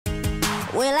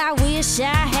Well, I wish I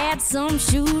had some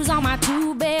shoes on my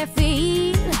 2 bare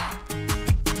feet.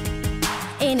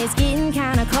 And it's getting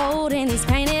kinda cold in these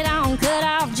painted on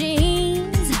cut-off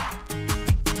jeans.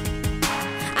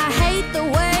 I hate the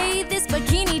way this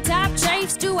bikini top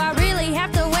chafes. Do I really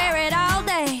have to wear it all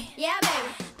day? Yeah, baby.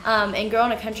 And Girl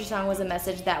in a Country Song was a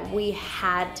message that we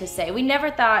had to say. We never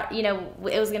thought, you know,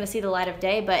 it was gonna see the light of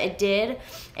day, but it did,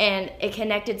 and it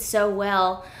connected so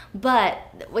well. But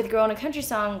with Girl in a Country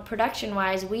Song,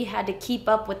 production-wise, we had to keep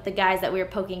up with the guys that we were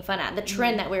poking fun at, the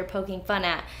trend that we were poking fun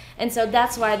at. And so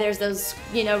that's why there's those,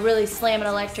 you know, really slamming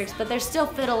electrics, but there's still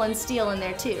fiddle and steel in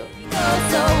there too.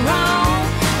 So wrong,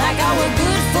 like all we're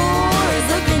good for is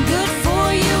looking good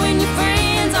for you and your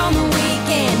friends on the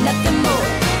weekend, nothing more.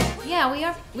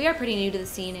 Yeah, we are pretty new to the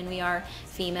scene, and we are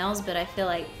females, but I feel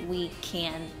like we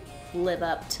can live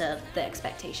up to the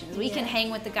expectations. We can hang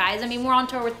with the guys. I mean, we're on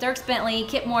tour with Dierks Bentley,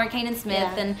 Kip Moore, Kanan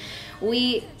Smith, and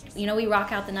we, you know, we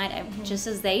rock out the night just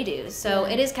as they do. So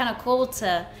it is kind of cool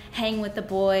to hang with the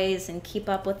boys and keep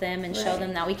up with them and show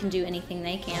them that we can do anything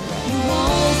they can. You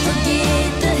won't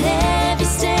forget the heavy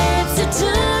steps it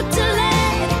took to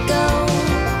let it go.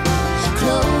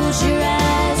 Close your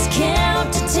eyes,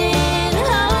 count to 10,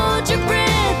 hold your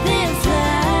breath and fly.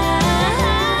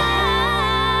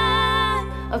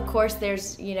 Of course,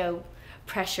 there's, you know,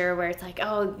 pressure where it's like,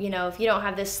 oh, you know, if you don't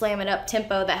have this slam it up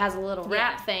tempo that has a little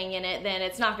rap thing in it, then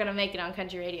it's not gonna make it on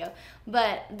country radio.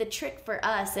 But the trick for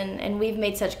us, and we've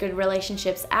made such good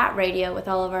relationships at radio with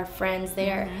all of our friends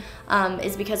there,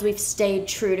 is because we've stayed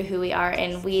true to who we are,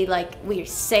 and we're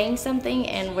saying something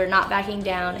and we're not backing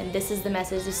down, and this is the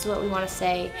message, this is what we want to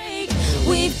say.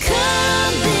 We've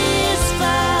come this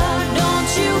far,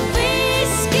 don't you